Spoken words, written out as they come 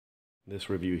This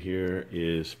review here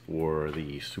is for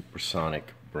the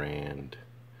Supersonic brand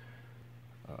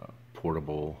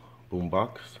portable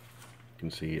boombox. You can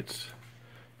see it's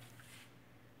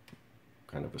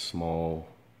kind of a small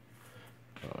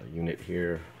unit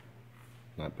here,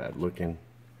 not bad looking.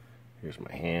 Here's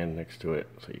my hand next to it,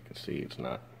 so you can see it's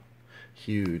not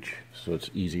huge, so it's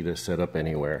easy to set up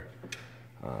anywhere.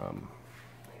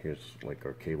 Here's like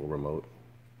our cable remote,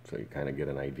 so you kind of get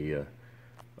an idea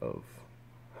of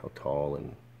how tall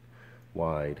and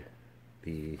wide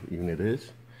the unit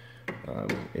is.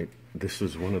 This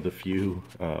is one of the few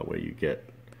where you get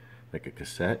like a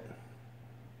cassette,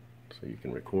 so you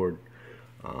can record.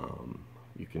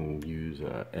 You can use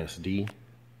SD,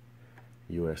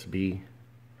 USB.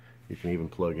 You can even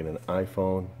plug in an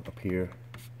iPhone up here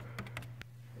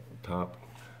at the top.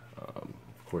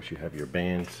 Of course, you have your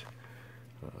bands.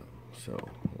 Well,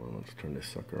 let's turn this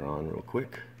sucker on real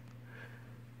quick.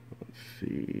 Let's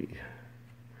see.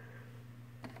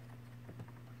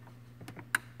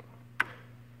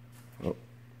 Oh,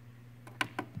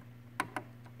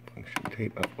 function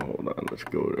tape. Oh, hold on. Let's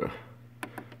go to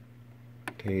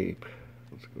tape.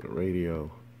 Let's go to radio.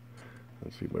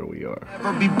 Let's see where we are.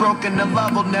 Never be broken, the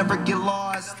love will never get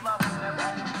lost. Turn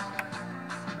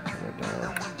it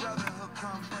down.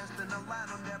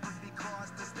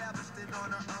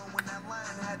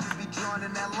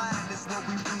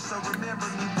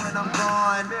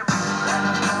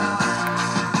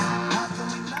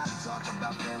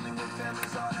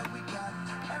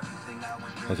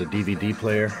 Has a DVD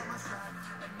player.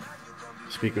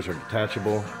 Speakers are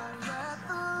detachable.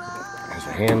 Has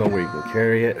a handle where you can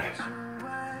carry it.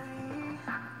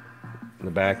 In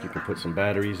the back, you can put some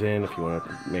batteries in if you want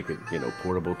to make it,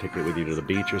 portable. Take it with you to the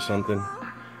beach or something.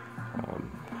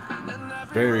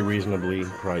 Very reasonably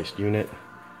priced unit.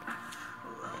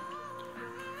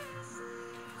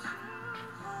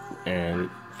 And it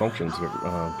functions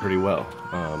pretty well.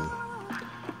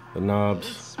 The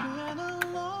knobs,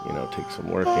 take some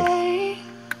working.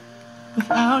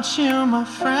 Without you, my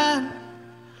friend.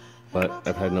 But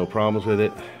I've had no problems with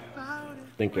it. I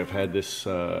think I've had this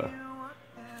for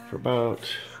about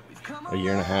a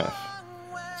year and a half.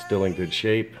 It's still in good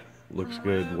shape, looks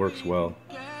good, works well.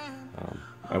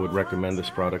 I would recommend this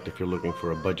product if you're looking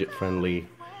for a budget-friendly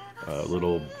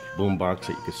little boombox that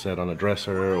you could set on a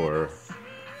dresser or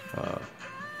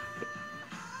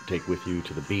take with you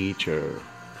to the beach or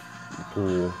the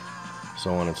pool,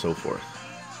 so on and so forth.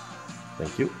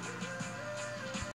 Thank you.